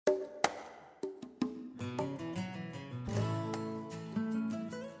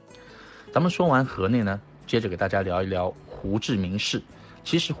咱们说完河内呢，接着给大家聊一聊胡志明市。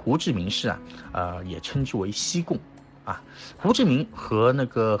其实胡志明市也称之为西贡啊。胡志明和那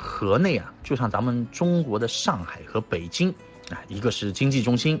个河内就像咱们中国的上海和北京一个是经济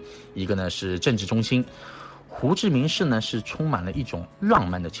中心，一个呢是政治中心。胡志明市呢是充满了一种浪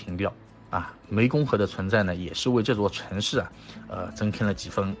漫的情调湄公河的存在呢，也是为这座城市增添了几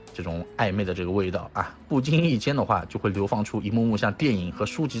分这种暧昧的这个味道不经意间的话，就会流放出一幕幕像电影和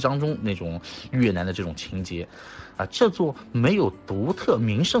书籍当中那种越南的这种情节这座没有独特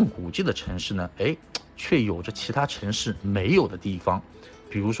名胜古迹的城市呢，却有着其他城市没有的地方，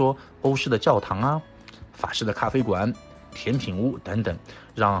比如说欧式的教堂法式的咖啡馆、甜品屋等等，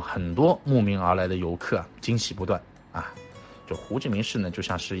让很多慕名而来的游客惊喜不断就胡志明市呢，就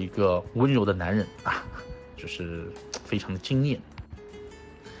像是一个温柔的男人就是非常的惊艳。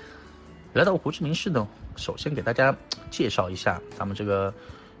来到胡志明市呢，首先给大家介绍一下咱们这个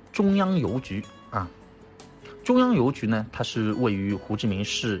中央邮局中央邮局呢，它是位于胡志明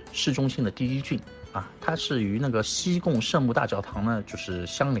市市中心的第一郡它是与那个西贡圣母大教堂呢就是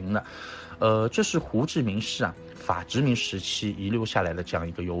相邻的。这是胡志明市法殖民时期遗留下来的这样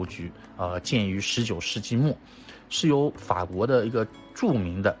一个邮局，建于19世纪末，是由法国的一个著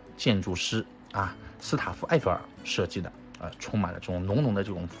名的建筑师斯塔夫艾弗尔设计的，充满了这种浓浓的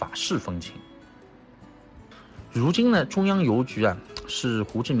这种法式风情。如今呢，中央邮局是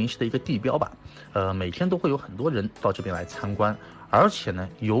胡志明市的一个地标吧，每天都会有很多人到这边来参观，而且呢，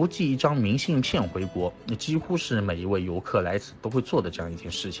邮寄一张明信片回国，几乎是每一位游客来此都会做的这样一件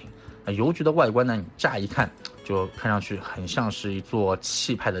事情。邮局的外观呢，你乍一看就看上去很像是一座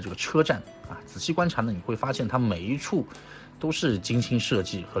气派的这个车站仔细观察呢，你会发现它每一处都是精心设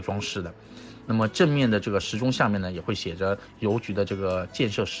计和装饰的。那么正面的这个时钟下面呢，也会写着邮局的这个建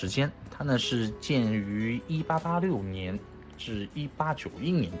设时间，它呢是建于1886年至1891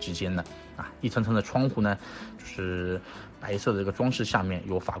年之间的一层层的窗户呢，就是白色的这个装饰下面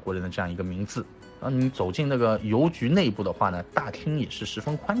有法国人的这样一个名字。你走进那个邮局内部的话呢，大厅也是十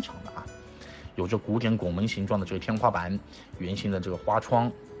分宽敞的有着古典拱门形状的这个天花板，圆形的这个花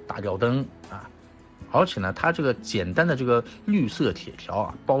窗、大吊灯而且呢，它这个简单的这个绿色铁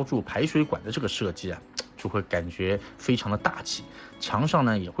条包住排水管的这个设计就会感觉非常的大气。墙上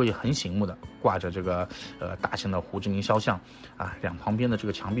呢也会很醒目的挂着这个大型的胡志明肖像两旁边的这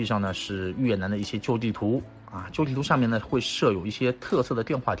个墙壁上呢是越南的一些旧地图旧地图上面呢会设有一些特色的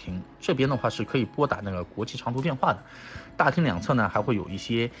电话亭，这边的话是可以拨打那个国际长途电话的。大厅两侧呢还会有一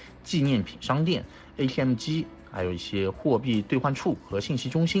些纪念品商店、ATM 机，还有一些货币兑换处和信息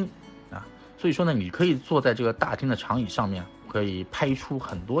中心所以说呢，你可以坐在这个大厅的长椅上面，可以拍出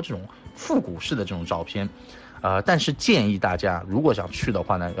很多这种复古式的这种照片。但是建议大家如果想去的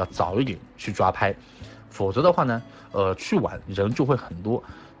话呢，要早一点去抓拍，否则的话呢，去晚人就会很多。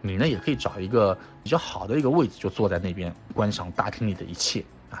你呢也可以找一个比较好的一个位置，就坐在那边观赏大厅里的一切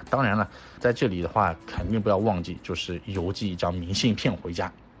当然了，在这里的话，肯定不要忘记就是邮寄一张明信片回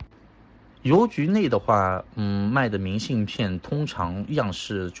家。邮局内的话，卖的明信片通常样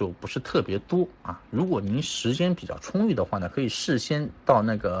式就不是特别多如果您时间比较充裕的话呢，可以事先到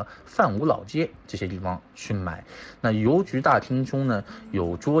那个范武老街这些地方去买。那邮局大厅中呢，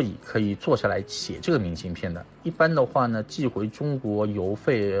有桌椅可以坐下来写这个明信片的。一般的话呢，寄回中国邮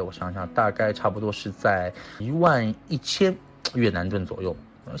费，我想想，大概差不多是在11000越南盾左右。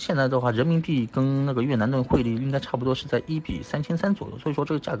现在的话，人民币跟那个越南盾汇率应该差不多是在1比3300左右，所以说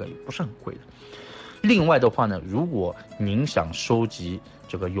这个价格也不是很贵的。另外的话呢，如果您想收集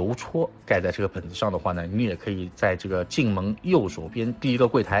这个邮戳盖在这个本子上的话呢，你也可以在这个进门右手边第一个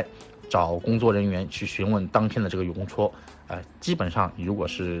柜台找工作人员去询问当天的这个邮戳。基本上如果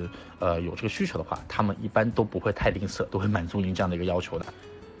是有这个需求的话，他们一般都不会太吝啬，都会满足您这样的一个要求的。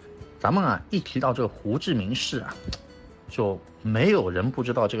咱们一提到这个胡志明市就没有人不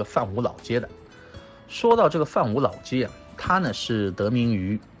知道这个范武老街的。说到这个范武老街它呢是得名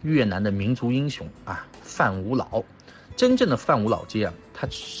于越南的民族英雄范武老。真正的范武老街它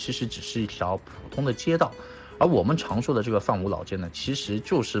其实只是一条普通的街道，而我们常说的这个范武老街呢，其实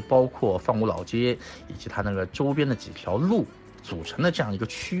就是包括范武老街以及它那个周边的几条路组成的这样一个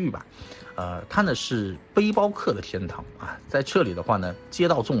区域吧。它呢是背包客的天堂在这里的话呢，街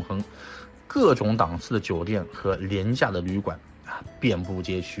道纵横，各种档次的酒店和廉价的旅馆遍布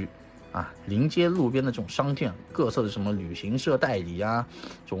街区临街路边的这种商店，各色的什么旅行社代理这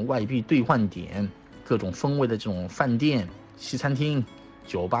种外币兑换点，各种风味的这种饭店、西餐厅、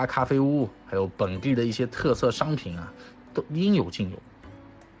酒吧、咖啡屋，还有本地的一些特色商品都应有尽有。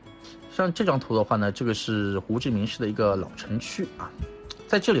像这张图的话呢，这个是胡志明市的一个老城区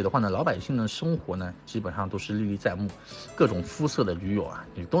在这里的话呢，老百姓的生活呢基本上都是历历在目，各种肤色的驴友啊，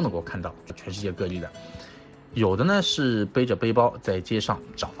你都能够看到，全世界各地的。有的呢是背着背包在街上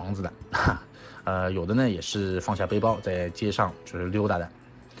找房子的，有的呢也是放下背包在街上就是溜达的，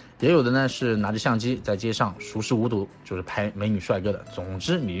也有的呢是拿着相机在街上熟视无睹，就是拍美女帅哥的。总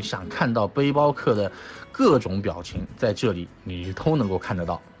之，你想看到背包客的各种表情，在这里你都能够看得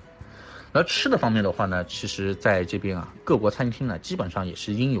到。而吃的方面的话呢，其实在这边啊，各国餐厅呢基本上也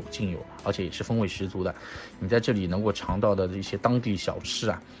是应有尽有，而且也是风味十足的。你在这里能够尝到的一些当地小吃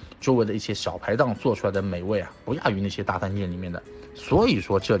啊，周围的一些小排档做出来的美味啊，不亚于那些大饭店里面的。所以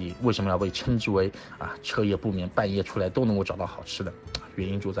说这里为什么要被称之为彻夜不眠，半夜出来都能够找到好吃的，原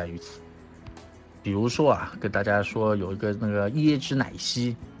因就在于此。比如说跟大家说有一个那个椰汁奶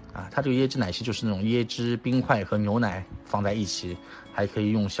昔它这个椰汁奶昔就是那种椰汁、冰块和牛奶放在一起，还可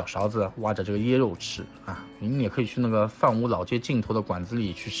以用小勺子挖着这个椰肉吃你也可以去那个范武老街尽头的馆子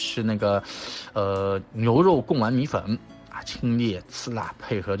里去吃那个牛肉贡丸米粉清冽刺辣，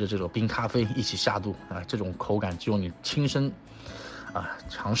配合着这种冰咖啡一起下肚这种口感只有你亲身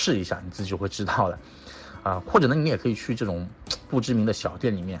尝试一下，你自己就会知道了或者呢，你也可以去这种不知名的小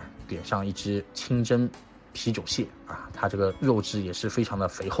店里面点上一只清蒸啤酒蟹它这个肉质也是非常的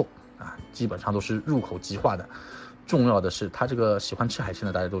肥厚基本上都是入口即化的。重要的是，它这个喜欢吃海鲜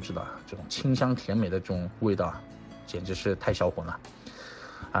的大家都知道，这种清香甜美的这种味道简直是太销魂了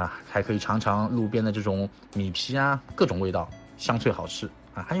还可以尝尝路边的这种米皮各种味道香脆好吃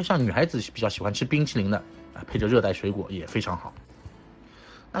还有像女孩子比较喜欢吃冰淇淋的配着热带水果也非常好。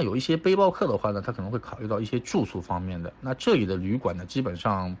那有一些背包客的话呢，他可能会考虑到一些住宿方面的。那这里的旅馆呢，基本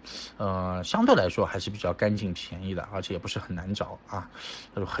上，相对来说还是比较干净便宜的，而且也不是很难找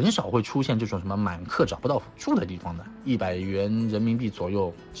很少会出现这种什么满客找不到住的地方的。100元人民币左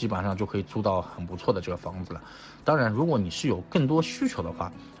右，基本上就可以租到很不错的这个房子了。当然，如果你是有更多需求的话，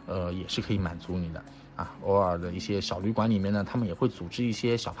也是可以满足你的偶尔的一些小旅馆里面呢，他们也会组织一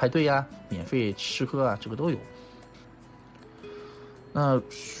些小派对免费吃喝这个都有。那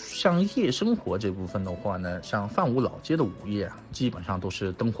像夜生活这部分的话呢，像范武老街的午夜基本上都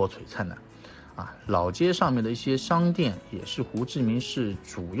是灯火璀璨的老街上面的一些商店也是胡志明市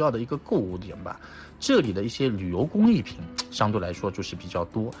主要的一个购物点吧。这里的一些旅游工艺品相对来说就是比较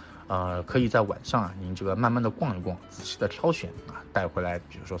多可以在晚上您这个慢慢的逛一逛，仔细的挑选带回来，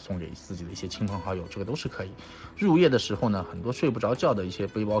比如说送给自己的一些亲朋好友，这个都是可以。入夜的时候呢，很多睡不着觉的一些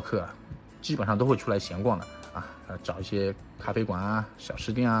背包客基本上都会出来闲逛的找一些咖啡馆小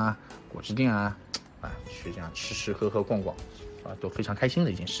吃店果汁店去这样吃喝喝逛逛都非常开心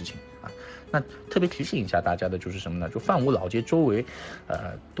的一件事情那特别提醒一下大家的就是什么呢？就范武老街周围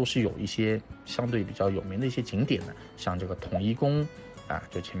都是有一些相对比较有名的一些景点的，像这个统一宫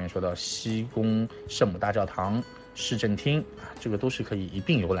就前面说到西宫圣母大教堂、市政厅这个都是可以一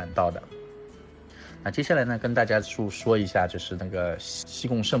并游览到的。那接下来呢，跟大家说一下就是那个西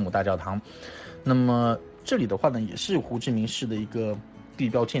贡圣母大教堂。那么这里的话呢，也是胡志明市的一个地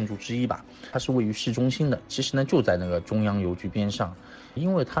标建筑之一吧。它是位于市中心的，其实呢就在那个中央邮局边上。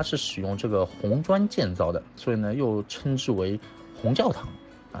因为它是使用这个红砖建造的，所以呢又称之为红教堂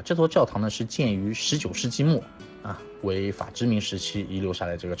这座教堂呢是建于19世纪末为法殖民时期遗留下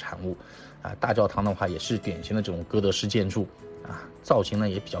来这个产物大教堂的话也是典型的这种哥德式建筑造型呢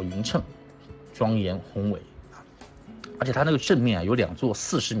也比较匀称、庄严宏伟而且它那个正面有2座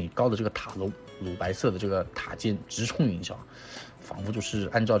40米高的这个塔楼，乳白色的这个塔尖直冲云霄，仿佛就是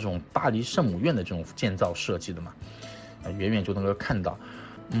按照这种巴黎圣母院的这种建造设计的嘛远远就能够看到。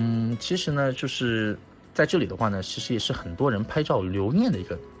其实呢就是在这里的话呢，其实也是很多人拍照留念的一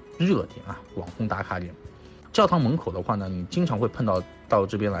个热点网红打卡点。教堂门口的话呢，你经常会碰到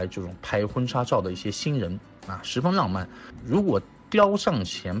这边来这种拍婚纱照的一些新人十分浪漫。如果雕像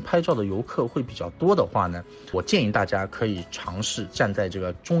前拍照的游客会比较多的话呢，我建议大家可以尝试站在这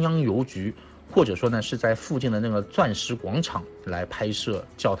个中央邮局，或者说呢是在附近的那个钻石广场来拍摄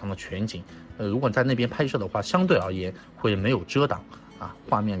教堂的全景。如果在那边拍摄的话，相对而言会没有遮挡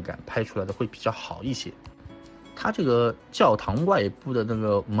画面感拍出来的会比较好一些。它这个教堂外部的那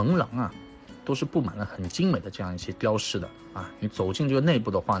个门廊都是布满了很精美的这样一些雕饰的你走进这个内部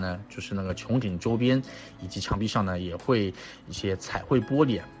的话呢，就是那个穹顶周边以及墙壁上呢也会一些彩绘玻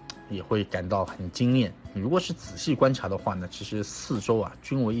璃也会感到很惊艳。你如果是仔细观察的话呢，其实四周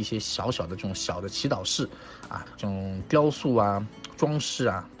均为一些小小的这种小的祈祷室这种雕塑装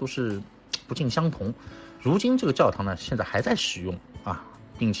饰都是不尽相同。如今这个教堂呢现在还在使用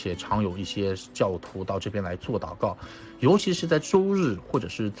并且常有一些教徒到这边来做祷告，尤其是在周日或者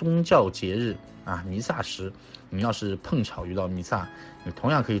是宗教节日弥撒时，你要是碰巧遇到弥撒，你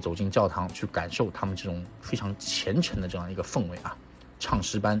同样可以走进教堂去感受他们这种非常虔诚的这样一个氛围唱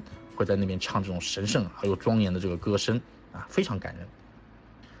诗班会在那边唱这种神圣而又庄严的这个歌声啊，非常感人。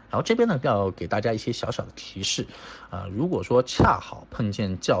然后这边呢，要给大家一些小小的提示，如果说恰好碰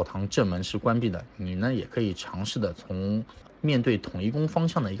见教堂正门是关闭的，你呢也可以尝试的从面对统一宫方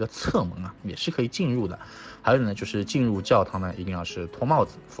向的一个侧门啊，也是可以进入的。还有呢，就是进入教堂呢，一定要是脱帽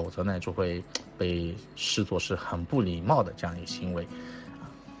子，否则呢就会被视作是很不礼貌的这样一个行为。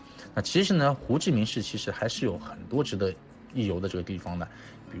那其实呢，胡志明市其实还是有很多值得一游的这个地方的，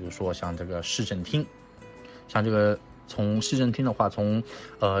比如说像这个市政厅，像这个。从市政厅的话，从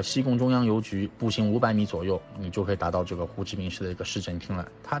西贡中央邮局步行500米左右，你就可以达到这个胡志明市的一个市政厅了。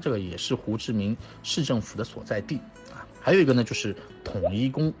它这个也是胡志明市政府的所在地啊。还有一个呢，就是统一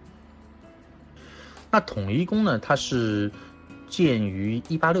宫。那统一宫呢，它是建于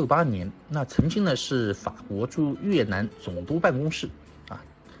1868年，那曾经呢是法国驻越南总督办公室啊。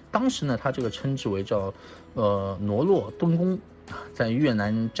当时呢，它这个称之为叫挪洛敦宫啊，在越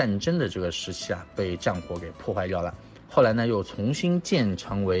南战争的这个时期啊，被战火给破坏掉了。后来呢，又重新建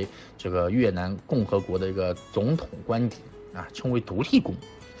成为这个越南共和国的一个总统官邸啊，称为独立宫。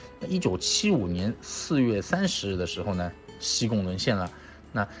1975年4月30日的时候呢，西贡沦陷了。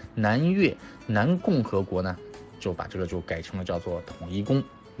那南越南共和国呢，就把这个就改成了叫做统一宫。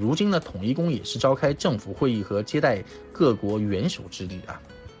如今呢，统一宫也是召开政府会议和接待各国元首之地啊，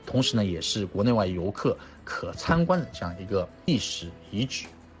同时呢，也是国内外游客可参观的这样一个历史遗址。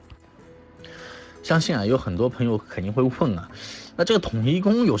相信啊，有很多朋友肯定会问啊，那这个统一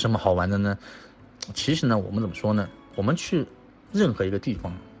宫有什么好玩的呢？其实呢，我们怎么说呢？我们去任何一个地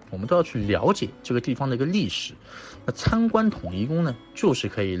方，我们都要去了解这个地方的一个历史。那参观统一宫呢，就是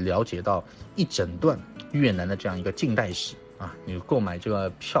可以了解到一整段越南的这样一个近代史啊。你购买这个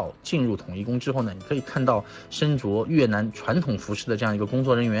票进入统一宫之后呢，你可以看到身着越南传统服饰的这样一个工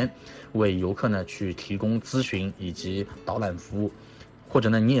作人员，为游客呢去提供咨询以及导览服务。或者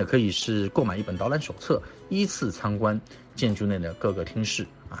呢，你也可以是购买一本导览手册，依次参观建筑内的各个厅室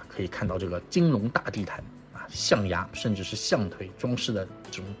啊，可以看到这个金龙大地毯啊、象牙甚至是象腿装饰的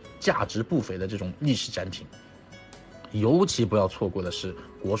这种价值不菲的这种历史展品。尤其不要错过的是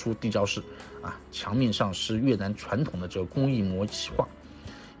国书地教室啊，墙面上是越南传统的这个工艺模漆画，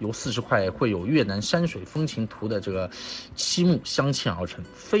由40块绘有越南山水风情图的这个漆木镶嵌而成，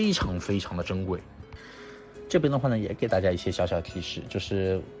非常非常的珍贵。这边的话呢，也给大家一些小小提示，就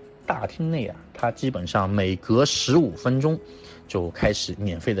是大厅内啊，它基本上每隔15分钟就开始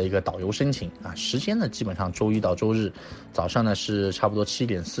免费的一个导游申请啊，时间呢基本上周一到周日，早上呢是差不多7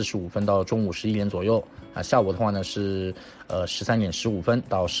点45分到中午11点左右啊，下午的话呢是13点15分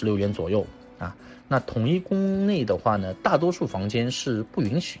到16点左右啊。那统一宫内的话呢，大多数房间是不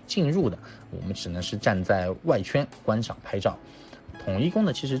允许进入的，我们只能是站在外圈观赏拍照。统一宫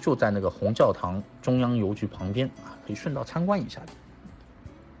呢，其实就在那个红教堂中央邮局旁边啊，可以顺道参观一下的。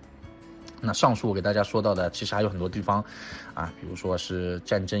那上述我给大家说到的，其实还有很多地方啊，比如说是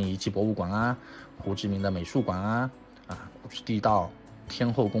战争遗迹博物馆啊，胡志明的美术馆啊，古驰地道、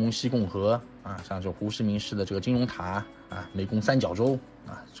天后宫西贡河啊，像这胡志明市的这个金融塔啊，湄公三角洲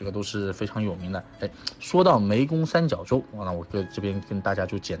啊，这个都是非常有名的。哎，说到湄公三角洲，那我这边跟大家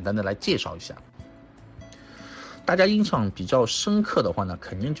就简单的来介绍一下。大家印象比较深刻的话呢，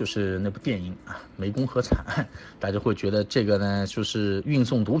肯定就是那部电影啊，《湄公河惨案》，大家会觉得这个呢就是运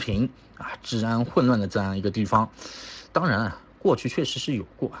送毒品啊，治安混乱的这样一个地方。当然啊，过去确实是有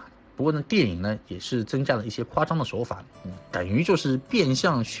过啊，不过呢，电影呢也是增加了一些夸张的手法，等于就是变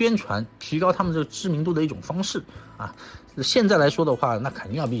相宣传，提高他们这个知名度的一种方式啊。现在来说的话，那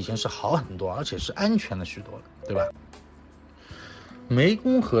肯定要比以前是好很多，而且是安全了许多了，对吧？湄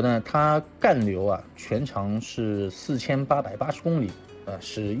公河呢，它干流啊，全长是4880公里，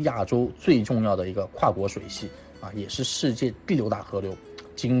是亚洲最重要的一个跨国水系啊，也是世界第6大河流，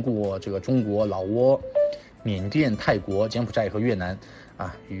经过这个中国、老挝、缅甸、泰国、柬埔寨和越南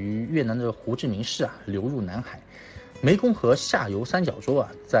啊，与越南的胡志明市啊流入南海。湄公河下游三角洲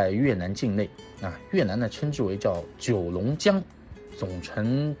啊，在越南境内啊，越南呢称之为叫九龙江，总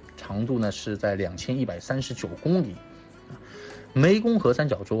程长度呢是在2139公里。湄公河三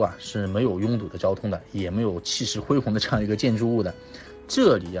角洲啊是没有拥堵的交通的，也没有气势恢宏的这样一个建筑物的。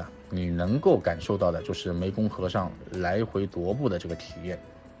这里啊，你能够感受到的就是湄公河上来回踱步的这个体验，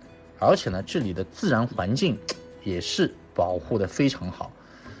而且呢，这里的自然环境也是保护的非常好，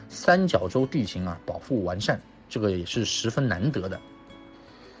三角洲地形啊保护完善，这个也是十分难得的。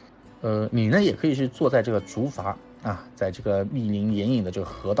你呢也可以是坐在这个竹筏啊，在这个密林掩影的这个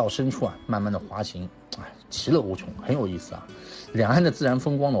河道深处啊，慢慢的滑行，其乐无穷，很有意思啊。两岸的自然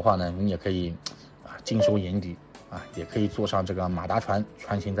风光的话呢，你也可以尽收眼底啊，也可以坐上这个马达船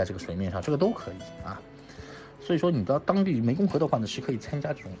穿行在这个水面上，这个都可以啊。所以说你到当地湄公河的话呢，是可以参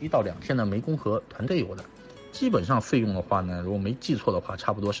加这种1到2天的湄公河团队游的。基本上费用的话呢，如果没记错的话，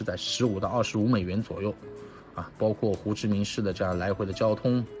差不多是在15到25美元左右，包括胡志明市的这样来回的交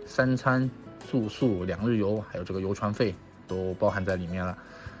通、3餐、住宿、2日游，还有这个游船费都包含在里面了，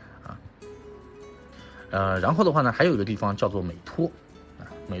然后的话呢，还有一个地方叫做美托，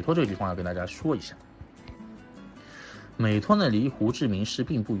美托这个地方要跟大家说一下。美托呢离胡志明市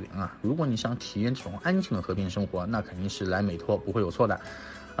并不远如果你想体验这种安静的河边生活，那肯定是来美托不会有错的。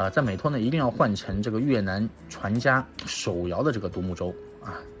在美托呢一定要换乘这个越南船家手摇的这个独木舟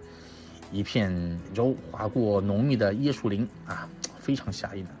一片舟划过浓密的椰树林非常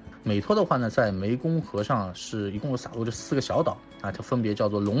惬意的。美托的话呢，在湄公河上是一共洒落这4个小岛它分别叫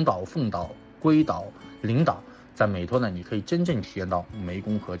做龙岛、凤岛、龟岛、领岛。在美托呢，你可以真正体验到湄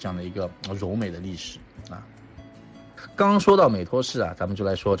公河这样的一个柔美的历史刚说到美托市咱们就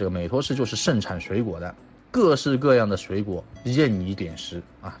来说这个美托市就是盛产水果的，各式各样的水果任你点食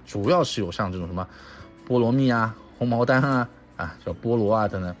主要是有像这种什么菠萝蜜红毛丹叫菠萝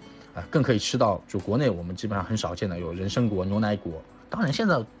等等更可以吃到就国内我们基本上很少见的有人参果、牛奶果。当然现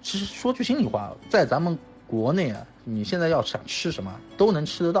在其实说句心里话，在咱们国内你现在要想吃什么都能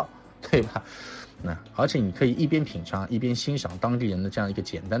吃得到，对吧？而且你可以一边品尝一边欣赏当地人的这样一个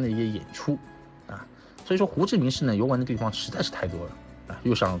简单的一个演出所以说胡志明市呢游玩的地方实在是太多了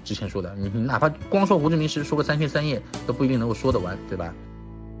又像之前说的，你哪怕光说胡志明市说个3天3夜都不一定能够说得完，对吧？